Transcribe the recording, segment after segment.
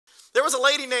There was a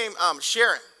lady named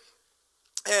Sharon.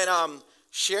 And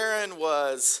Sharon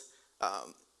was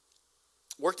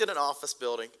worked in an office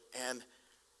building, and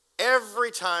every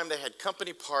time they had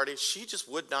company parties, she just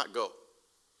would not go.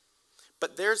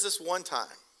 But there's this one time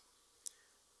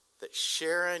that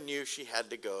Sharon knew she had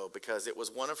to go because it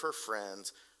was one of her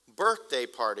friends' birthday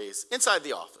parties inside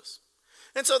the office.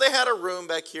 And so they had a room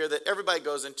back here that everybody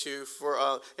goes into for,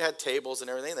 they had tables and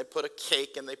everything. They put a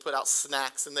cake and they put out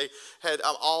snacks and they had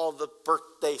all the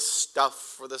birthday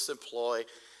stuff for this employee.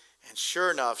 And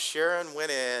sure enough, Sharon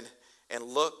went in and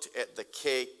looked at the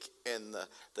cake and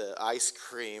the ice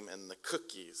cream and the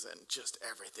cookies and just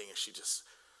everything. And she just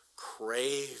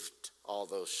craved all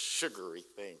those sugary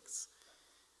things.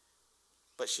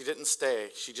 But she didn't stay.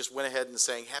 She just went ahead and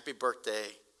sang happy birthday,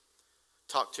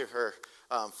 talked to her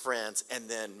friends, and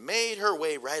then made her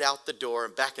way right out the door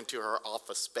and back into her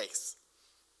office space.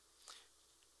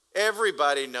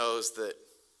 Everybody knows that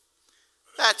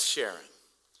that's Sharon,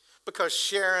 because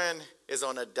Sharon is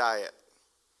on a diet.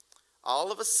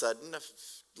 All of a sudden,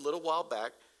 a little while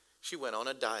back, she went on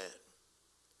a diet.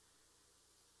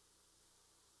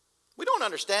 We don't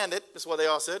understand it, is what they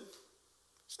all said.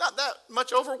 She's not that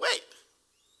much overweight.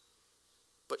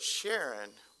 But Sharon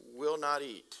will not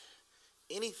eat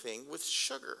anything with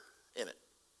sugar in it.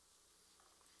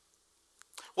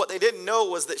 What they didn't know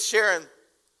was that Sharon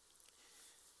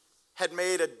had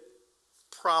made a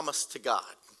promise to God.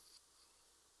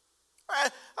 I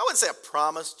wouldn't say a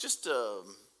promise, just a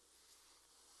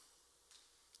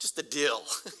deal.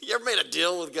 You ever made a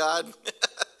deal with God?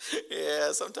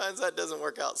 Yeah, sometimes that doesn't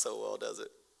work out so well, does it?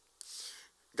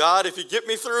 God, if you get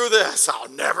me through this, I'll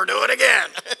never do it again.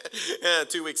 Yeah,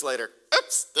 2 weeks later,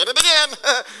 oops, did it again.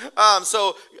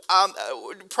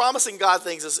 Promising God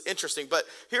things is interesting, but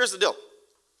here's the deal.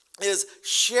 Is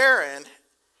Sharon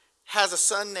has a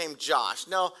son named Josh.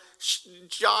 Now,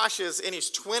 Josh is in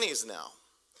his 20s now.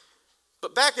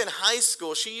 But back in high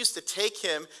school, she used to take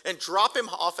him and drop him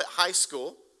off at high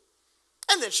school,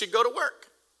 and then she'd go to work.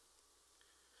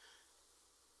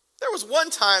 There was one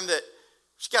time that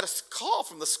she got a call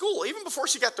from the school, even before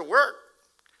she got to work.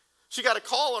 She got a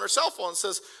call on her cell phone and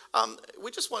says,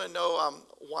 we just want to know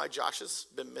why Josh has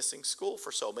been missing school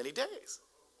for so many days.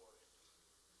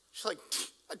 She's like,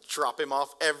 I drop him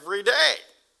off every day.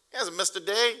 He hasn't missed a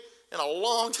day in a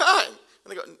long time.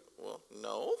 And they go, well,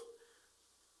 no.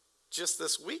 Just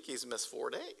this week he's missed 4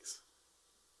 days.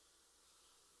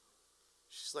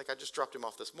 She's like, I just dropped him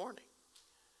off this morning.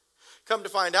 Come to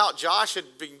find out, Josh had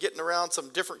been getting around some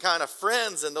different kind of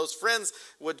friends, and those friends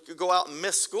would go out and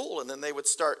miss school, and then they would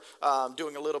start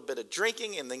doing a little bit of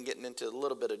drinking and then getting into a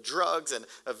little bit of drugs, and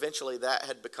eventually that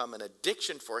had become an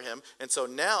addiction for him. And so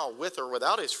now, with or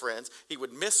without his friends, he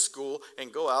would miss school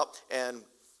and go out and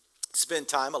spend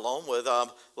time alone with a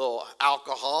little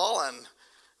alcohol, and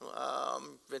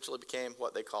eventually became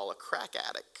what they call a crack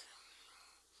addict.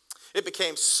 It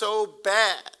became so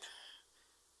bad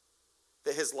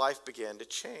that his life began to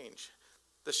change.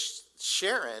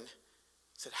 Sharon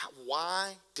said,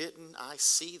 why didn't I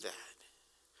see that?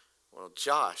 Well,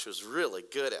 Josh was really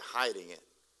good at hiding it.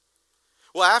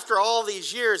 Well, after all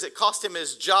these years, it cost him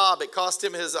his job. It cost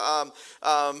him his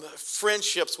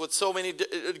friendships with so many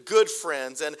good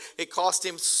friends. And it cost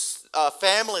him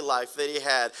family life that he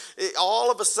had. All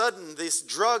of a sudden, these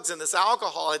drugs and this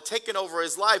alcohol had taken over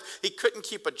his life. He couldn't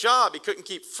keep a job. He couldn't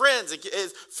keep friends.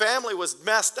 His family was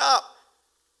messed up.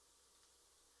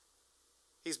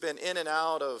 He's been in and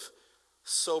out of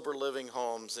sober living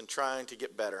homes and trying to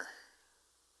get better.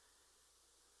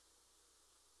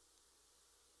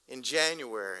 In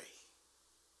January,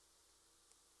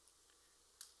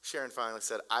 Sharon finally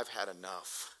said, I've had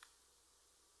enough.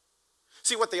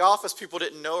 See, what the office people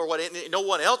didn't know, or what no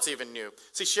one else even knew.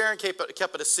 See, Sharon kept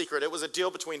it a secret. It was a deal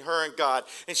between her and God.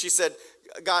 And she said,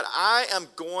 God, I am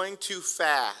going to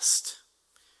fast.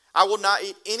 I will not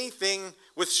eat anything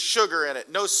with sugar in it,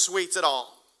 no sweets at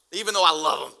all, even though I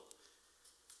love them,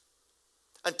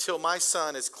 until my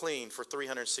son is clean for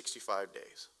 365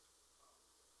 days.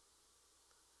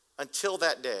 Until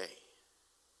that day,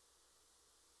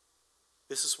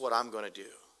 this is what I'm going to do.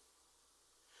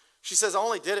 She says, I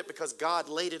only did it because God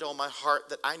laid it on my heart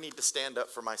that I need to stand up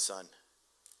for my son.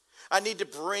 I need to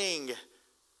bring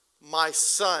my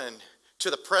son to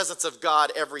the presence of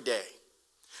God every day.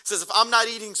 Says, if I'm not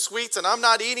eating sweets and I'm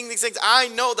not eating these things, I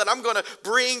know that I'm going to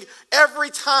bring,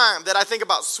 every time that I think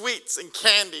about sweets and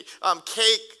candy,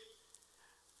 cake,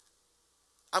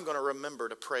 I'm going to remember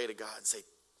to pray to God and say,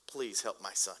 please help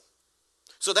my son.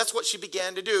 So that's what she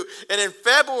began to do. And in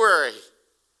February,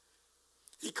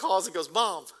 he calls and goes,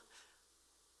 Mom,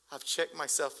 I've checked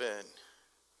myself in.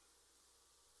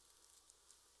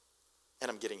 and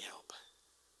I'm getting help.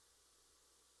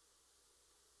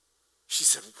 She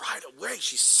said right away,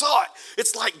 she saw it.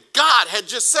 It's like God had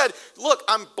just said, look,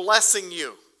 I'm blessing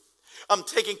you. I'm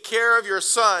taking care of your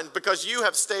son because you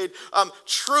have stayed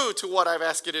true to what I've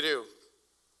asked you to do.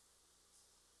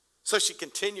 So she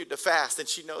continued to fast, and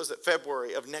she knows that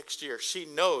February of next year, she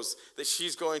knows that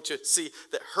she's going to see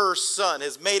that her son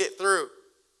has made it through.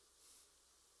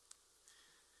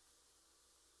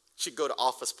 She'd go to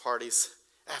office parties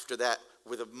after that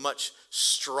with a much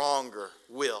stronger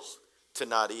will to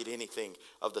not eat anything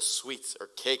of the sweets or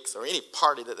cakes or any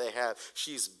party that they have.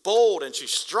 She's bold and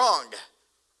she's strong.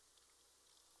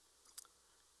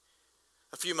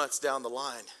 A few months down the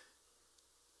line,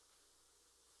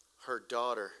 her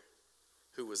daughter,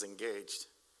 who was engaged,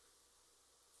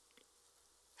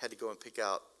 had to go and pick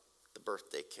out the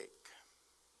birthday cake.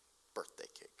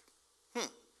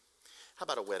 How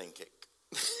about a wedding cake?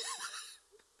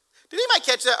 Did anybody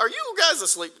catch that? Are you guys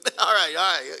asleep? All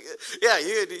right. Yeah,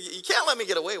 you can't let me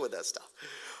get away with that stuff.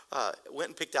 Went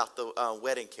and picked out the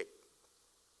wedding cake.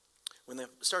 When they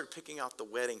started picking out the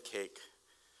wedding cake,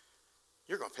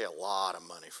 you're going to pay a lot of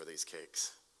money for these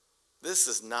cakes. This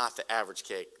is not the average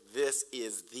cake. This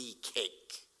is the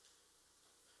cake.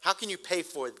 How can you pay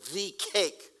for the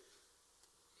cake?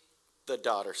 The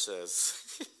daughter says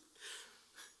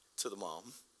to the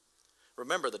mom.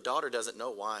 Remember, the daughter doesn't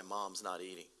know why mom's not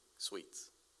eating sweets.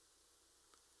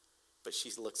 But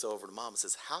she looks over to mom and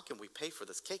says, how can we pay for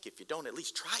this cake if you don't at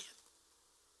least try it?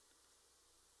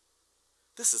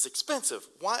 This is expensive.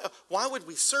 Why would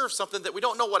we serve something that we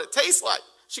don't know what it tastes like?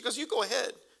 She goes, you go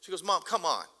ahead. She goes, Mom, come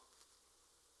on.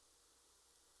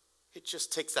 It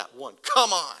just takes that one.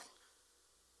 Come on.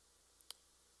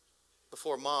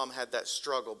 Before Mom had that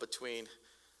struggle between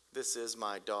this is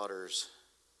my daughter's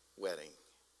wedding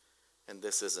and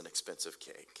this is an expensive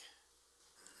cake.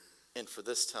 And for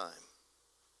this time,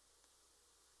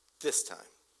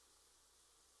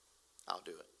 I'll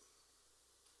do it.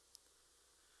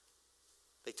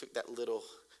 They took that little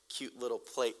cute little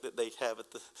plate that they have at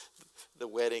the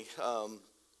wedding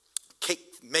cake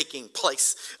making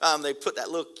place. They put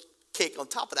that little cake on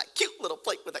top of that cute little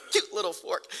plate with that cute little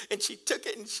fork. And she took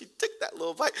it and she took that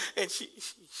little bite and she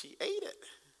ate it.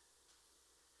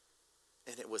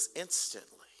 And it was instantly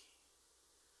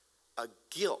a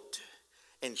guilt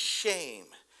and shame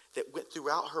that went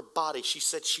throughout her body. She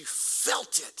said she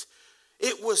felt it.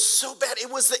 It was so bad.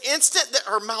 It was the instant that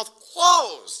her mouth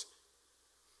closed.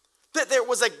 That there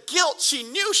was a guilt. She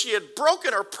knew she had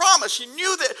broken her promise. She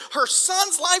knew that her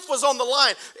son's life was on the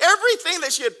line. Everything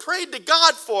that she had prayed to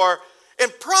God for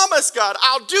and promised God,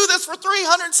 I'll do this for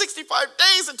 365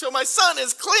 days until my son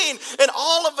is clean. And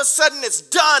all of a sudden it's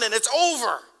done and it's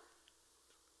over.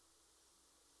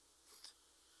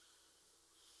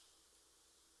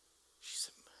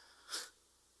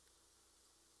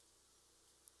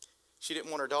 She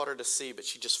didn't want her daughter to see, but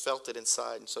she just felt it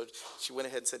inside. And so she went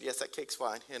ahead and said, yes, that cake's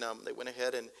fine. And they went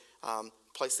ahead and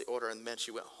placed the order. And then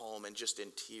she went home and just in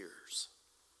tears.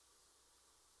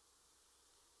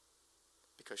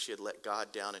 Because she had let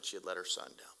God down and she had let her son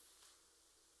down.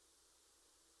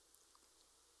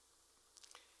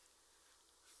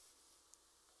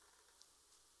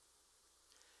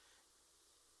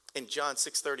 In John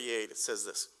 6:38, it says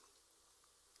this.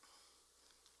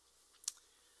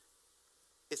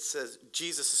 It says,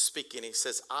 Jesus is speaking. He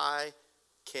says, I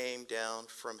came down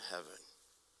from heaven.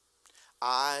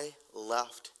 I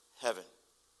left heaven.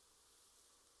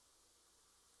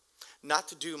 Not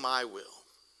to do my will,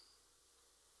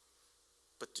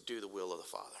 but to do the will of the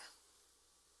Father.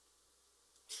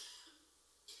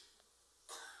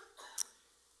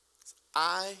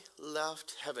 I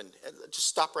left heaven. Just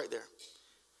stop right there.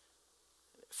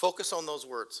 Focus on those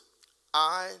words.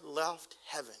 I left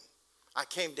heaven. I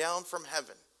came down from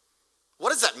heaven.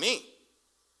 What does that mean?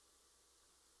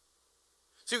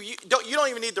 So you don't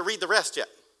even need to read the rest yet.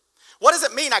 What does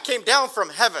it mean I came down from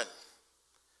heaven?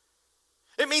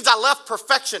 It means I left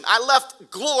perfection. I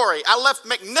left glory. I left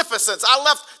magnificence. I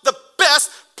left the best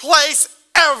place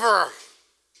ever.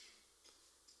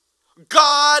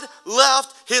 God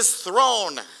left his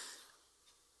throne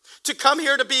to come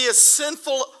here to be as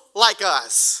sinful like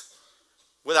us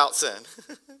without sin.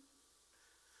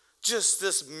 Just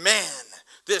this man,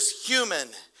 this human,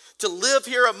 to live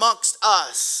here amongst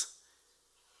us.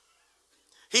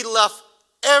 He left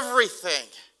everything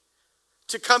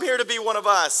to come here to be one of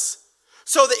us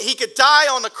so that he could die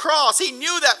on the cross. He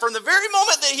knew that from the very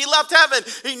moment that he left heaven,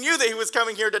 he knew that he was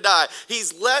coming here to die.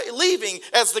 He's leaving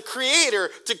as the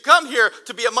creator to come here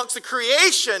to be amongst the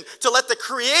creation, to let the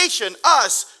creation,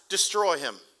 us, destroy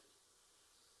him.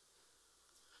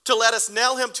 To let us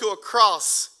nail him to a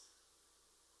cross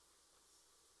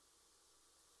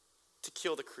to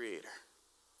kill the Creator?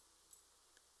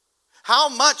 How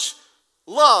much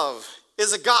love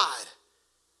is a God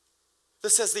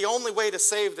that says the only way to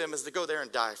save them is to go there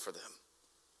and die for them?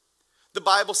 The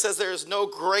Bible says there is no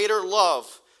greater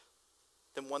love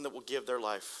than one that will give their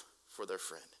life for their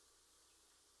friend.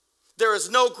 There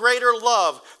is no greater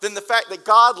love than the fact that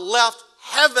God left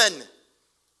heaven,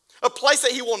 a place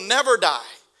that he will never die,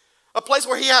 a place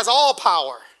where he has all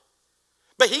power.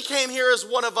 But he came here as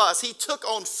one of us. He took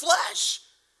on flesh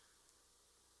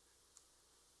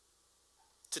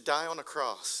to die on a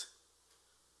cross,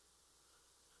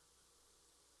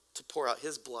 to pour out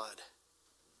his blood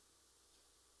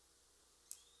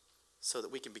so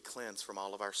that we can be cleansed from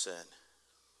all of our sin.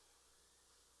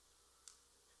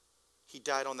 He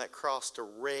died on that cross to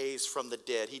raise from the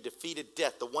dead. He defeated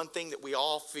death, the one thing that we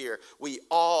all fear. We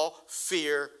all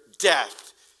fear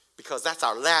death because that's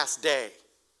our last day.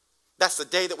 That's the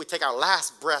day that we take our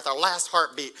last breath, our last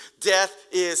heartbeat. Death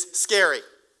is scary.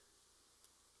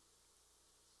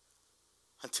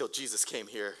 Until Jesus came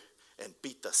here and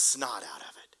beat the snot out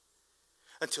of it.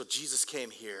 Until Jesus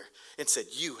came here and said,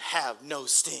 you have no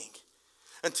sting.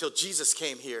 Until Jesus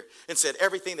came here and said,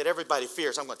 everything that everybody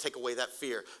fears, I'm going to take away that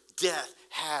fear. Death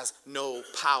has no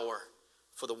power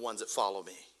for the ones that follow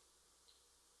me.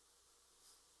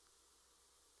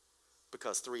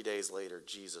 Because 3 days later,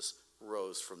 Jesus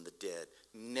rose from the dead,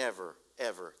 never,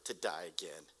 ever to die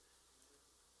again.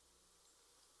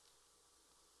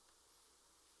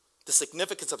 The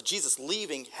significance of Jesus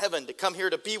leaving heaven to come here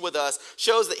to be with us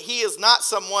shows that he is not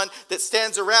someone that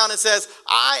stands around and says,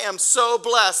 I am so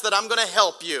blessed that I'm going to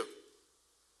help you.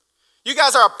 You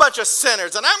guys are a bunch of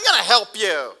sinners and I'm going to help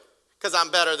you because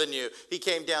I'm better than you. He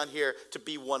came down here to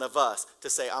be one of us, to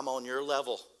say, I'm on your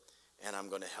level and I'm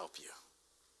going to help you.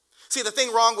 See, the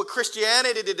thing wrong with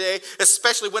Christianity today,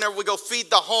 especially whenever we go feed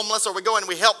the homeless or we go and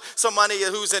we help somebody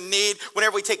who's in need,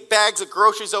 whenever we take bags of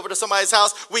groceries over to somebody's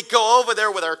house, we go over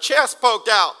there with our chest poked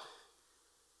out.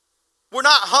 We're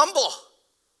not humble.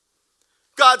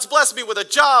 God's blessed me with a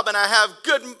job and I have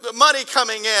good money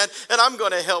coming in and I'm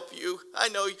going to help you. I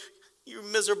know you're a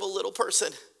miserable little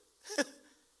person.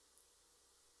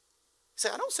 Say,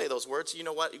 I don't say those words. You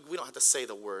know what? We don't have to say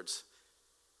the words.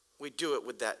 We do it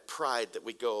with that pride that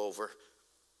we go over.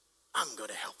 I'm going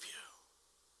to help you.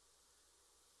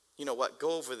 You know what?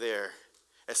 Go over there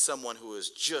as someone who is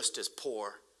just as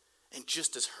poor and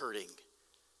just as hurting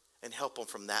and help them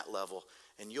from that level.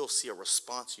 And you'll see a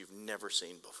response you've never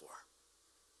seen before.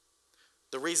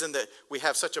 The reason that we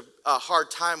have such a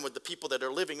hard time with the people that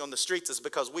are living on the streets is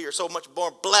because we are so much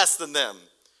more blessed than them.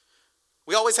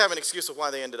 We always have an excuse of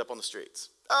why they ended up on the streets.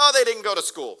 Oh, they didn't go to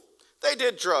school. They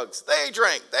did drugs. They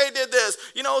drank. They did this.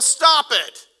 You know, stop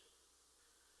it.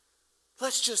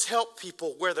 Let's just help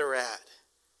people where they're at.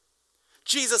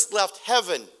 Jesus left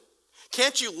heaven.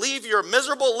 Can't you leave your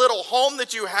miserable little home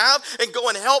that you have and go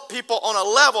and help people on a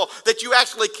level that you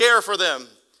actually care for them,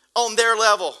 on their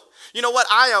level? You know what?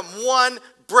 I am one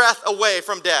breath away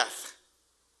from death.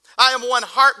 I am one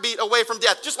heartbeat away from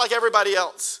death, just like everybody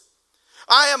else.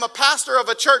 I am a pastor of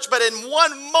a church, but in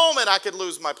one moment I could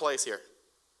lose my place here.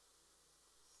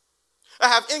 I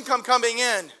have income coming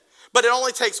in, but it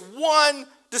only takes one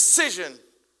decision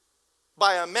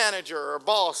by a manager or a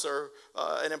boss or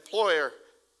an employer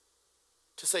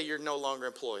to say you're no longer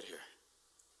employed here.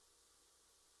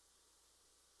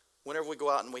 Whenever we go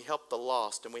out and we help the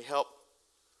lost and we help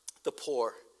the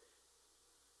poor,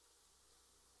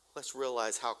 let's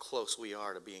realize how close we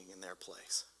are to being in their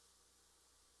place.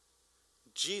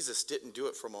 Jesus didn't do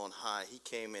it from on high. He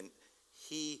came and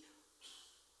he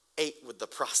ate with the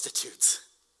prostitutes.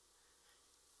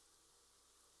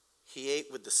 He ate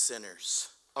with the sinners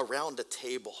around a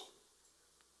table.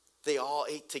 They all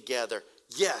ate together.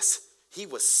 Yes, he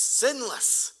was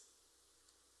sinless,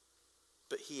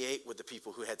 but he ate with the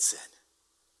people who had sin.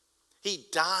 He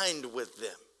dined with them.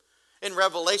 In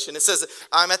Revelation, it says,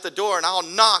 I'm at the door and I'll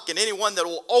knock, and anyone that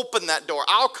will open that door,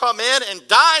 I'll come in and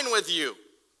dine with you.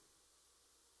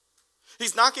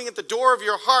 He's knocking at the door of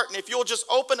your heart, and if you'll just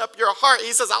open up your heart,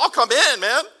 he says, I'll come in,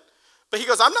 man. But he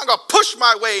goes, I'm not going to push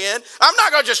my way in. I'm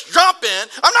not going to just jump in.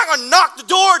 I'm not going to knock the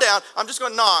door down. I'm just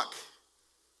going to knock.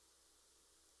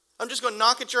 I'm just going to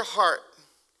knock at your heart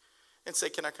and say,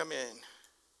 can I come in?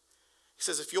 He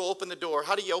says, if you'll open the door.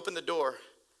 How do you open the door?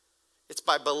 It's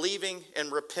by believing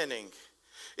and repenting.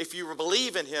 If you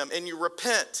believe in him and you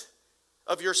repent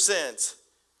of your sins,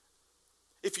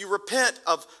 if you repent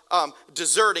of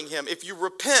deserting him, if you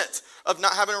repent of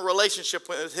not having a relationship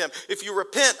with him, if you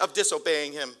repent of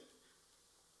disobeying him,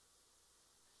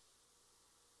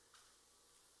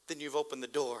 then you've opened the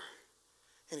door.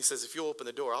 And he says, if you'll open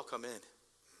the door, I'll come in.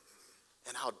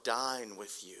 and I'll dine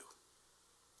with you.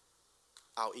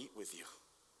 I'll eat with you.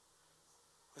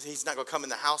 He's not going to come in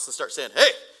the house and start saying, hey,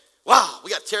 wow, we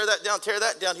got to tear that down, tear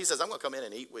that down. He says, I'm going to come in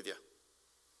and eat with you.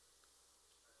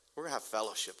 We're going to have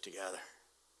fellowship together.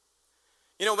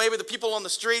 You know, maybe the people on the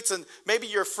streets and maybe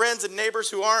your friends and neighbors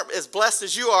who aren't as blessed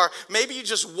as you are, maybe you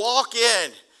just walk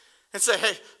in and say,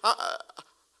 hey,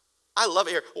 I love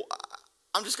it here.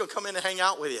 I'm just going to come in and hang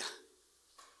out with you.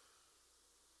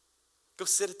 Go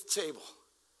sit at the table.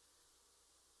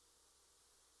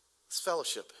 It's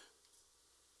fellowship.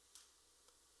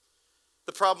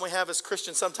 The problem we have as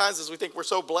Christians sometimes is we think we're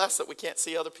so blessed that we can't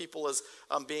see other people as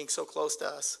being so close to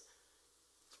us.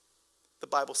 The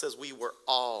Bible says we were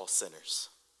all sinners.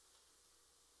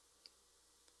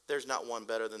 There's not one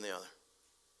better than the other.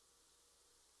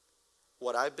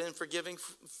 What I've been forgiven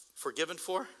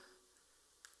for,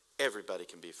 everybody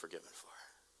can be forgiven for.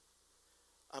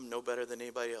 I'm no better than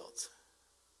anybody else.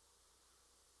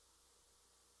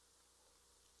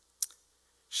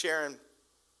 Sharon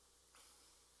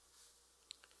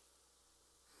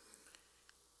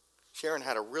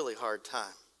had a really hard time.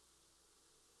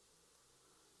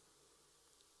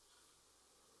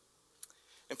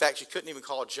 In fact, she couldn't even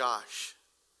call Josh,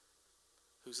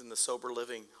 who's in the sober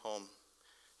living home,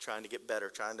 trying to get better,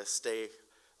 trying to stay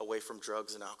away from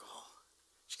drugs and alcohol.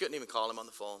 She couldn't even call him on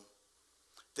the phone.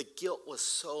 The guilt was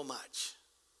so much.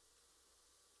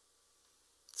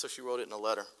 So she wrote it in a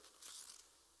letter,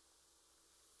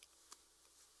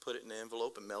 put it in an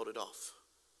envelope, and mailed it off.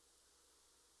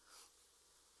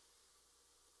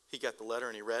 He got the letter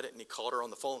and he read it and he called her on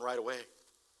the phone right away. He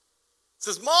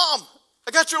says, Mom,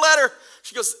 I got your letter.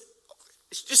 She goes,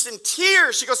 she's just in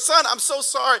tears. She goes, son, I'm so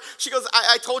sorry. She goes,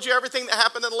 I told you everything that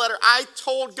happened in the letter. I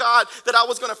told God that I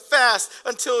was going to fast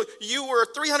until you were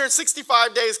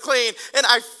 365 days clean, and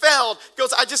I failed. She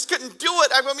goes, I just couldn't do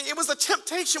it. I mean, it was the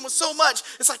temptation was so much.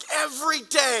 It's like every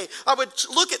day I would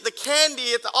look at the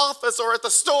candy at the office or at the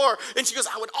store, and she goes,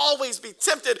 I would always be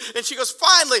tempted. And she goes,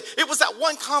 finally, it was that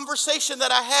one conversation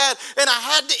that I had, and I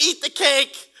had to eat the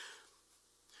cake.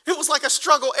 It was like a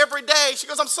struggle every day. She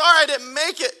goes, I'm sorry I didn't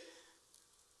make it.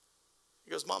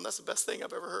 He goes, Mom, that's the best thing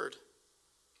I've ever heard.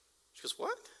 She goes,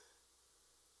 what?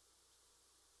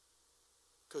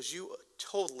 Because you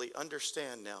totally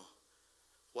understand now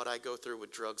what I go through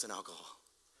with drugs and alcohol.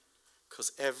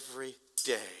 Because every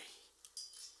day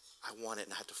I want it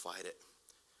and I have to fight it.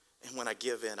 And when I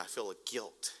give in, I feel a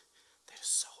guilt that is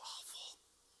so awful.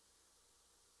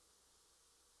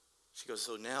 She goes,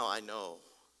 so now I know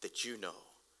that you know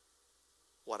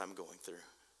what I'm going through.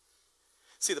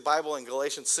 See, the Bible in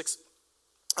Galatians 6,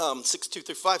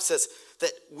 2-5 says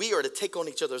that we are to take on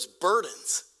each other's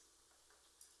burdens.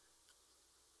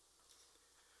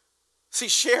 See,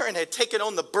 Sharon had taken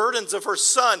on the burdens of her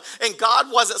son, and God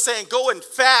wasn't saying, go and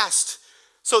fast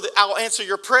so that I'll answer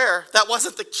your prayer. That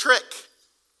wasn't the trick.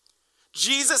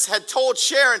 Jesus had told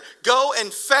Sharon, go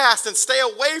and fast and stay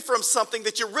away from something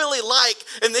that you really like,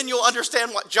 and then you'll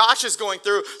understand what Josh is going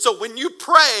through. So when you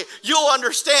pray, you'll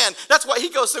understand. That's what he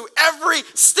goes through every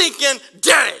stinking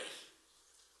day,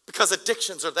 because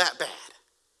addictions are that bad.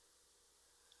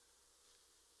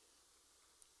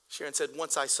 Sharon said,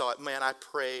 once I saw it, man, I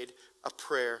prayed a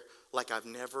prayer like I've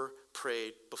never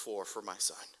prayed before for my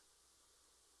son.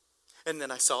 And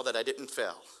then I saw that I didn't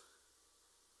fail.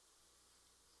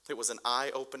 It was an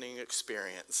eye-opening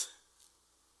experience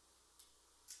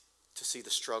to see the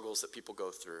struggles that people go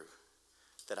through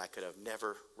that I could have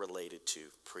never related to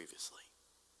previously.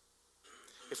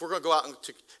 If we're going to go out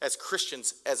as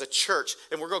Christians, as a church,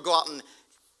 and we're going to go out and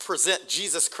present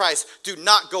Jesus Christ, do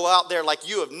not go out there like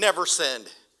you have never sinned.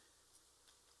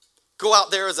 Go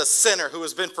out there as a sinner who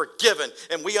has been forgiven,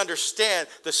 and we understand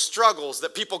the struggles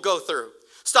that people go through.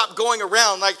 Stop going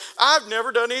around like, I've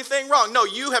never done anything wrong. No,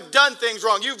 you have done things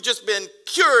wrong. You've just been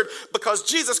cured because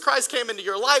Jesus Christ came into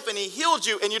your life and he healed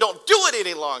you, and you don't do it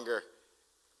any longer.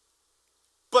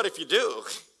 But if you do,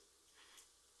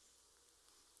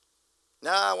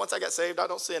 once I got saved, I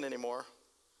don't sin anymore.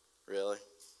 Really?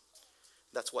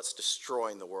 That's what's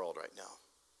destroying the world right now.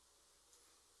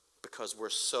 Because we're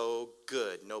so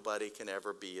good, nobody can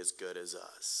ever be as good as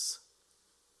us.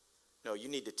 No, you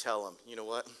need to tell them, you know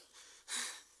what?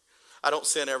 I don't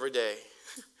sin every day.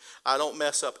 I don't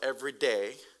mess up every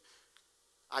day.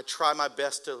 I try my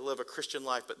best to live a Christian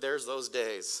life, but there's those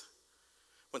days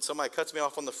when somebody cuts me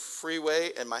off on the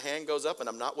freeway and my hand goes up and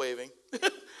I'm not waving.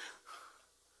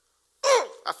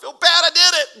 I feel bad I did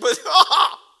it, but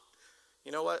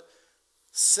you know what?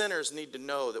 Sinners need to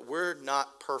know that we're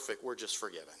not perfect, we're just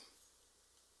forgiven.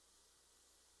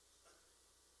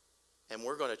 And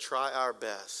we're going to try our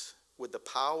best. with the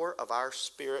power of our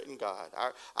Spirit and God,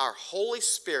 our Holy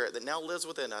Spirit that now lives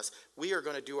within us, we are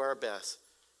going to do our best.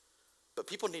 But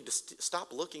people need to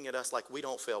stop looking at us like we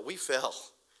don't fail. We fail.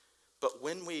 But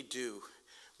when we do,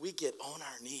 we get on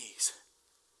our knees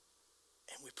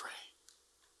and we pray.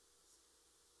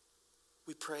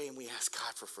 We pray and we ask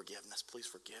God for forgiveness. Please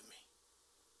forgive me.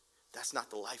 That's not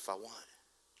the life I want.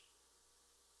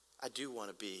 I do want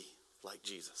to be like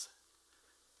Jesus.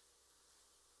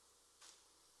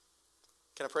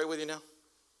 Can I pray with you now?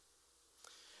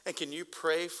 And can you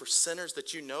pray for sinners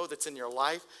that you know that's in your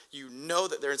life? You know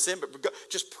that they're in sin, but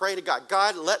just pray to God.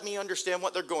 God, let me understand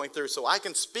what they're going through so I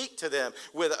can speak to them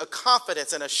with a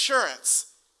confidence and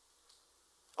assurance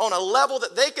on a level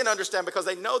that they can understand because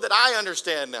they know that I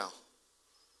understand now.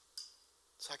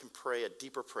 So I can pray a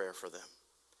deeper prayer for them.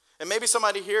 And maybe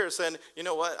somebody here is saying, you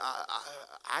know what,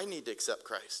 I need to accept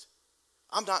Christ.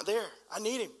 I'm not there. I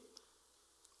need him.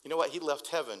 You know what? He left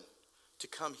heaven to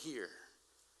come here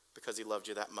because he loved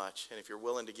you that much. And if you're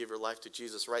willing to give your life to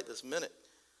Jesus right this minute,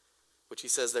 which he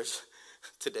says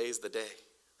today's the day.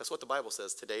 That's what the Bible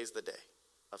says. Today's the day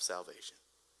of salvation.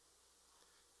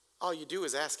 All you do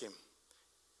is ask him.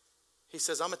 He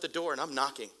says, I'm at the door and I'm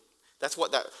knocking. That's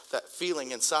what that feeling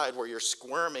inside where you're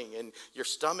squirming and your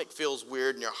stomach feels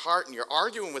weird and your heart and you're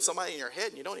arguing with somebody in your head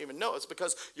and you don't even know. It's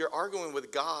because you're arguing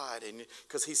with God and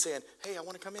because he's saying, hey, I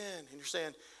want to come in. And you're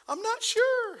saying, I'm not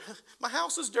sure. My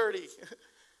house is dirty.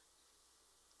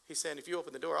 He's saying, if you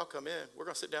open the door, I'll come in. We're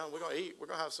going to sit down. We're going to eat. We're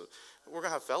going to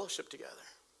have fellowship together.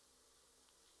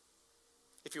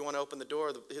 If you want to open the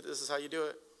door, this is how you do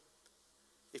it.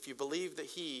 If you believe that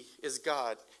he is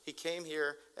God, he came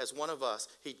here as one of us.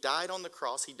 He died on the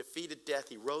cross. He defeated death.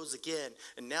 He rose again.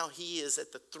 And now he is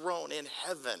at the throne in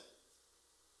heaven.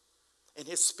 And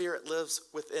his Spirit lives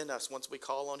within us once we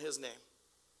call on his name.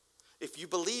 If you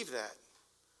believe that,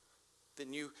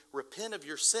 then you repent of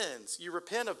your sins. You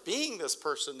repent of being this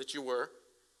person that you were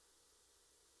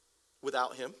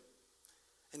without him.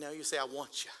 And now you say, I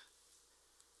want you.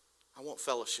 I want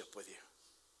fellowship with you.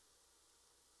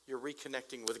 You're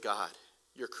reconnecting with God,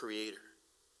 your creator.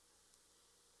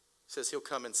 He says he'll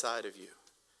come inside of you.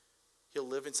 He'll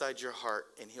live inside your heart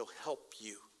and he'll help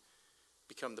you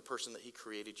become the person that he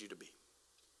created you to be.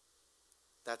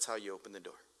 That's how you open the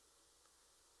door.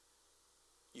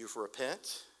 You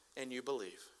repent and you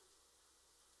believe.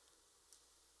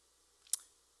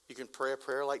 You can pray a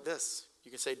prayer like this.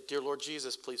 You can say, Dear Lord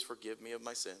Jesus, please forgive me of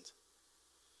my sins.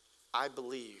 I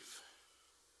believe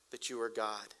that you are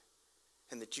God.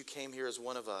 And that you came here as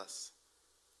one of us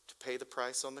to pay the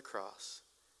price on the cross.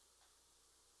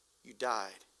 You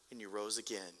died and you rose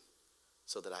again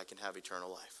so that I can have eternal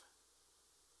life.